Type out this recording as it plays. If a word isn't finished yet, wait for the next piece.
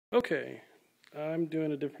Okay, I'm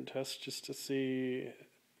doing a different test just to see,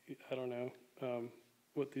 I don't know,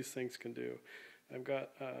 what these things can do. I've got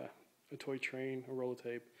a toy train, a roller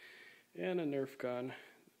tape, and a Nerf gun,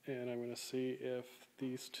 and I'm going to see if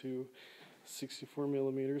these two 64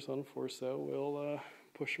 millimeters on a 4-cell will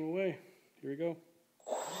push them away. Here we go.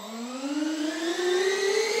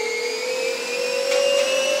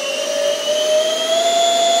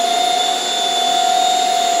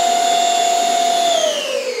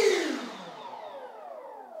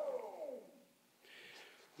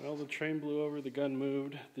 Well, the train blew over, the gun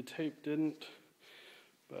moved, the tape didn't,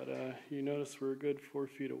 but you notice we're a good 4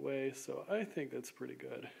 feet away, so I think that's pretty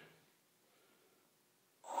good.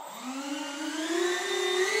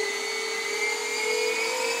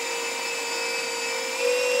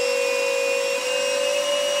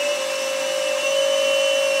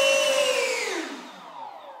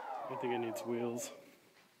 I think it needs wheels.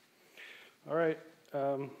 All right,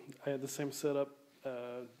 I had the same setup,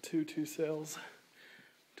 two cells.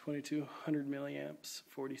 2200 milliamps,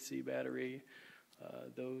 40C battery.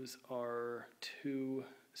 Those are two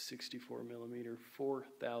 64 millimeter,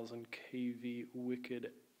 4000 kV Wicked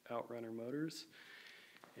outrunner motors.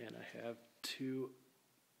 And I have two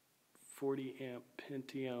 40 amp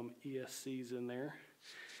pentium escs in there.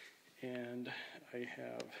 And I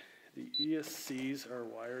have the escs are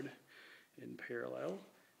wired in parallel,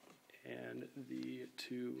 and the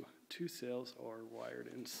two cells are wired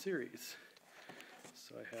in series.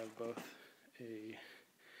 So I have both a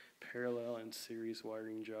parallel and series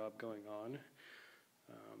wiring job going on.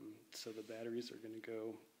 So the batteries are going to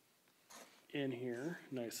go in here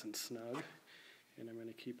nice and snug, and I'm going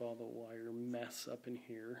to keep all the wire mess up in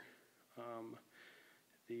here.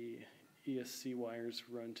 The ESC wires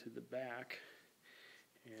run to the back,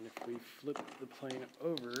 and if we flip the plane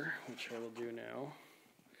over, which I will do now,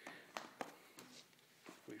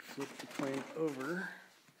 if we flip the plane over,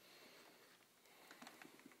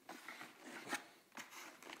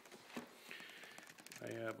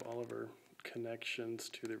 I have all of our connections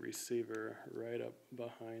to the receiver right up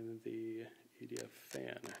behind the EDF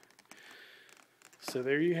fan. So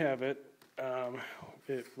there you have it.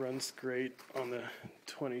 It runs great on the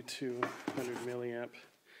 2200 milliamp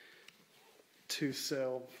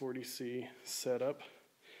 2-cell 40C setup.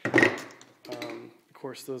 Of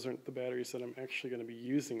course, those aren't the batteries that I'm actually going to be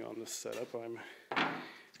using on this setup. I'm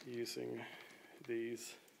using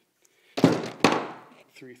these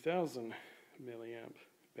 3000 milliamp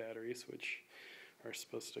batteries, which are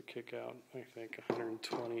supposed to kick out, I think,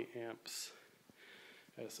 120 amps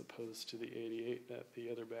as opposed to the 88 that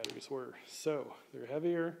the other batteries were. So they're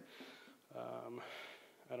heavier.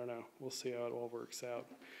 I don't know. We'll see how it all works out.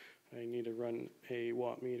 I need to run a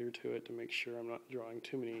watt meter to it to make sure I'm not drawing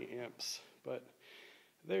too many amps. But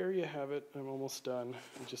there you have it. I'm almost done.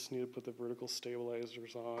 I just need to put the vertical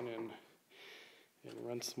stabilizers on and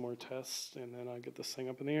run some more tests, and then I'll get this thing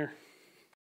up in the air.